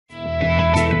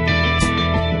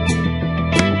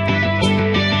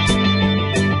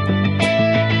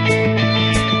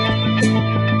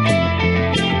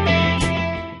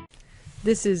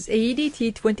This is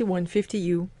AEDT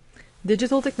 2150U,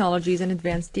 Digital Technologies and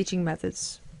Advanced Teaching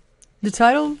Methods. The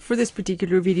title for this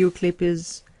particular video clip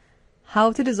is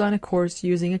How to Design a Course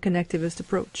Using a Connectivist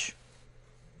Approach.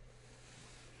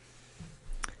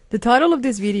 The title of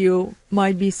this video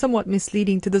might be somewhat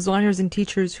misleading to designers and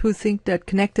teachers who think that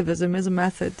connectivism is a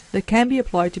method that can be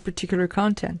applied to particular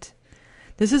content.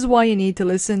 This is why you need to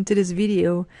listen to this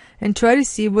video and try to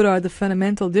see what are the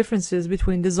fundamental differences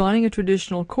between designing a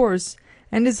traditional course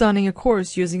and designing a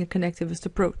course using a connectivist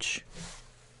approach.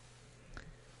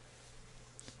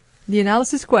 The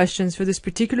analysis questions for this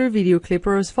particular video clip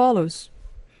are as follows.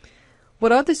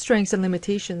 What are the strengths and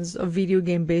limitations of video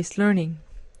game-based learning?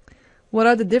 What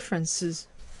are the differences,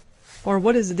 or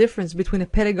what is the difference between a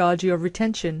pedagogy of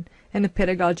retention and a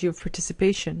pedagogy of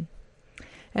participation?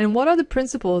 And what are the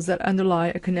principles that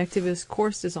underlie a connectivist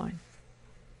course design?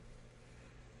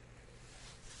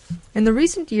 In the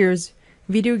recent years,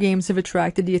 video games have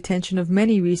attracted the attention of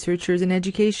many researchers in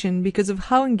education because of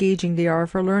how engaging they are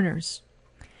for learners.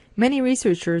 Many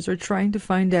researchers are trying to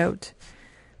find out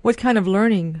what kind of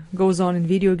learning goes on in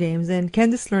video games and can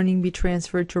this learning be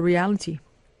transferred to reality.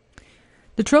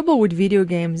 The trouble with video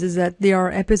games is that they are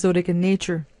episodic in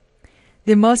nature.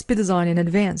 They must be designed in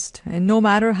advance, and no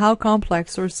matter how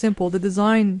complex or simple the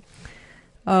design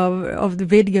of the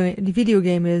video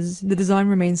game is, the design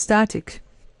remains static.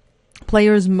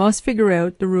 Players must figure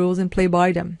out the rules and play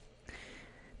by them.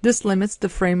 This limits the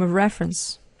frame of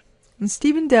reference. And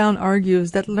Stephen Down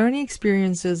argues that learning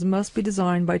experiences must be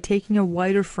designed by taking a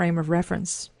wider frame of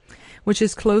reference, which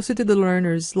is closer to the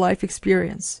learner's life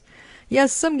experience.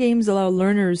 Yes, some games allow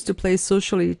learners to play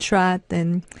socially, chat,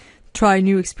 and try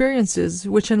new experiences,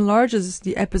 which enlarges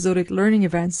the episodic learning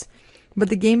events, but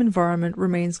the game environment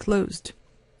remains closed.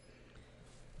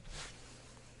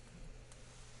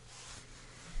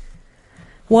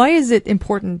 Why is it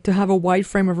important to have a wide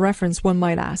frame of reference, one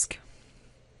might ask?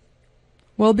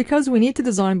 Well, because we need to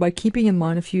design by keeping in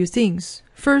mind a few things.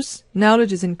 First,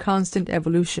 knowledge is in constant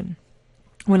evolution.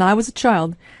 When I was a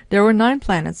child, there were 9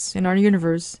 planets in our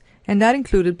universe, and that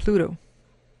included Pluto.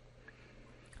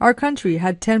 Our country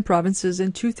had 10 provinces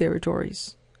and 2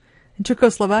 territories. And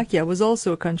Czechoslovakia was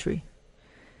also a country.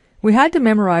 We had to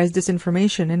memorize this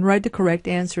information and write the correct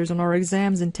answers on our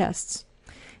exams and tests.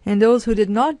 And those who did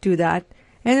not do that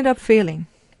ended up failing.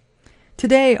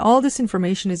 Today, all this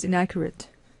information is inaccurate.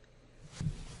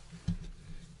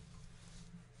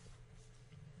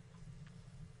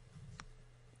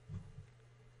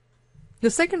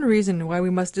 The second reason why we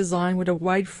must design with a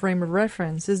wide frame of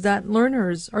reference is that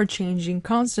learners are changing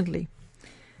constantly.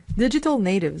 Digital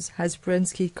natives, as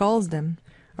Prensky calls them,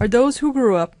 are those who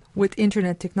grew up with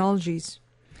internet technologies.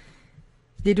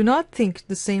 They do not think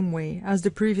the same way as the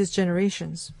previous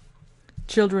generations.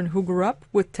 Children who grew up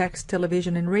with text,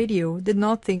 television, and radio did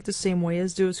not think the same way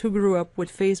as those who grew up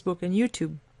with Facebook and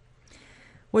YouTube.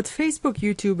 What Facebook,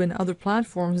 YouTube, and other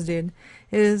platforms did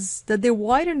is that they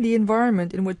widened the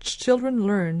environment in which children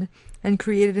learned and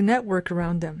created a network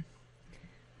around them.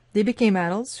 They became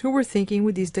adults who were thinking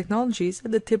with these technologies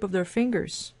at the tip of their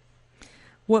fingers.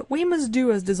 What we must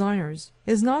do as designers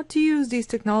is not to use these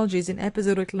technologies in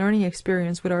episodic learning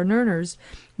experience with our learners,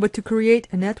 but to create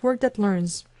a network that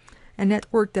learns, a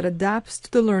network that adapts to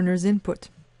the learner's input.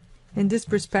 In this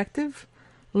perspective,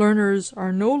 learners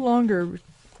are no longer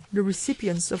the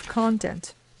recipients of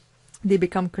content. They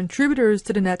become contributors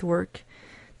to the network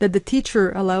that the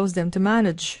teacher allows them to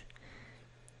manage.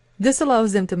 This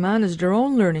allows them to manage their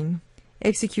own learning,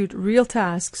 execute real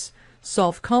tasks,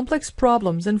 solve complex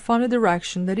problems, and find a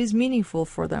direction that is meaningful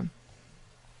for them.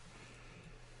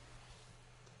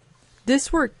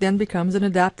 This work then becomes an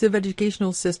adaptive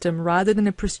educational system rather than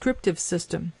a prescriptive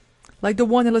system, like the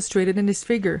one illustrated in this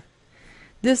figure.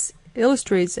 This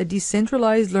illustrates a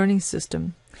decentralized learning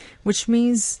system, which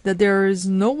means that there is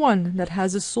no one that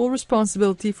has the sole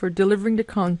responsibility for delivering the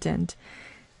content,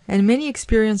 and many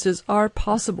experiences are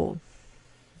possible.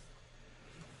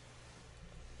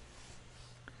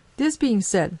 This being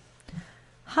said,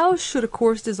 how should a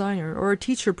course designer or a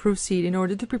teacher proceed in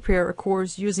order to prepare a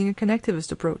course using a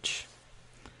connectivist approach?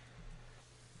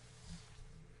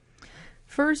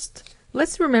 First,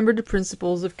 let's remember the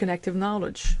principles of connective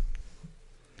knowledge.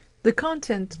 The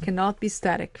content cannot be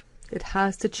static. It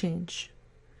has to change.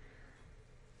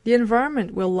 The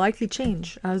environment will likely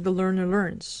change as the learner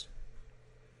learns.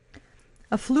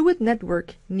 A fluid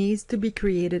network needs to be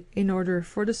created in order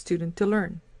for the student to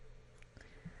learn.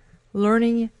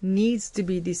 Learning needs to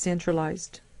be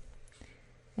decentralized.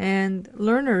 And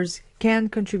learners can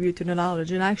contribute to the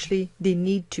knowledge, and actually they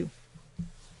need to.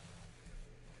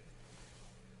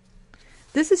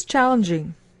 This is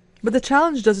challenging But the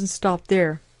challenge doesn't stop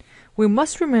there. We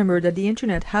must remember that the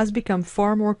internet has become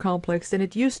far more complex than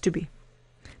it used to be.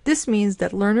 This means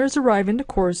that learners arrive in the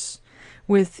course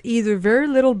with either very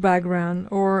little background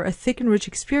or a thick and rich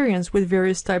experience with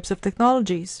various types of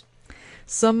technologies.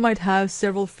 Some might have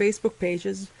several Facebook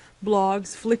pages,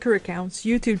 blogs, Flickr accounts,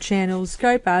 YouTube channels,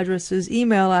 Skype addresses,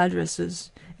 email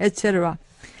addresses, etc.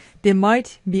 They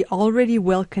might be already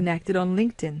well connected on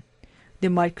LinkedIn. They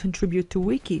might contribute to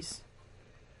wikis.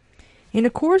 In a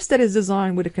course that is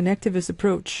designed with a connectivist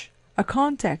approach, a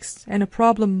context and a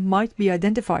problem might be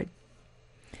identified,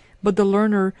 but the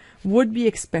learner would be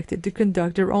expected to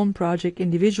conduct their own project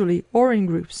individually or in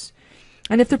groups.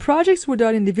 And if the projects were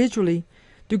done individually,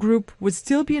 the group would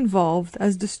still be involved,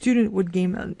 as the student would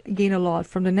gain a lot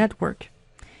from the network.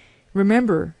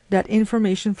 Remember that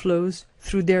information flows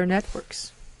through their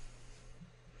networks.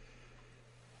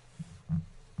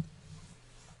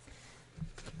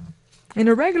 In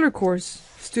a regular course,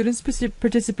 students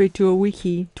participate to a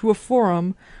wiki, to a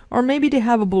forum, or maybe they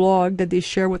have a blog that they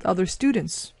share with other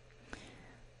students.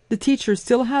 The teacher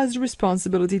still has the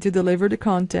responsibility to deliver the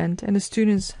content, and the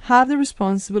students have the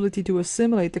responsibility to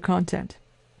assimilate the content.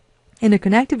 In a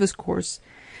connectivist course,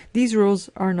 these roles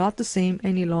are not the same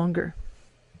any longer.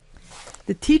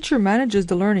 The teacher manages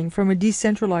the learning from a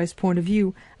decentralized point of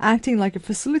view, acting like a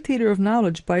facilitator of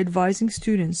knowledge by advising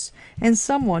students, and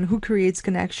someone who creates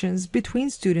connections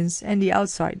between students and the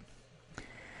outside.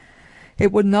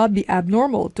 It would not be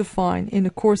abnormal to find in a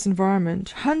course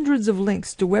environment hundreds of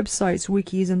links to websites,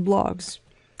 wikis, and blogs,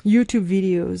 YouTube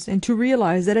videos, and to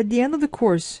realize that at the end of the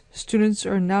course, students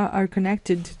are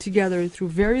connected together through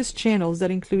various channels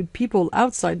that include people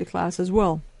outside the class as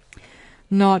well.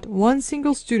 Not one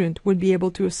single student would be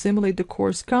able to assimilate the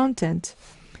course content,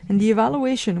 and the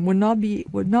evaluation would not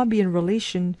be in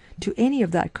relation to any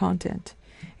of that content.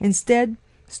 Instead,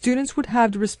 students would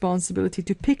have the responsibility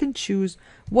to pick and choose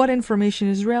what information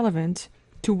is relevant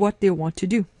to what they want to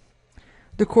do.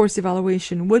 The course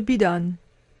evaluation would be done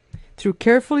through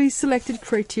carefully selected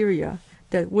criteria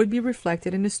that would be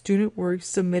reflected in the student work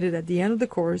submitted at the end of the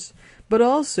course, but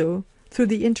also through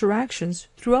the interactions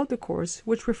throughout the course,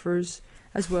 which refers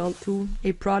as well to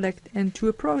a product and to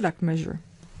a product measure.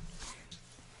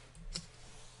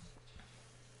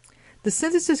 The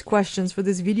synthesis questions for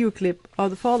this video clip are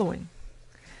the following.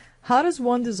 How does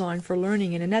one design for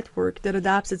learning in a network that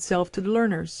adapts itself to the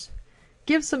learners?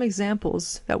 Give some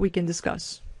examples that we can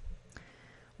discuss.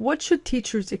 What should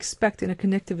teachers expect in a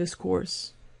connectivist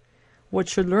course? What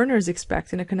should learners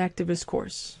expect in a connectivist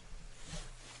course?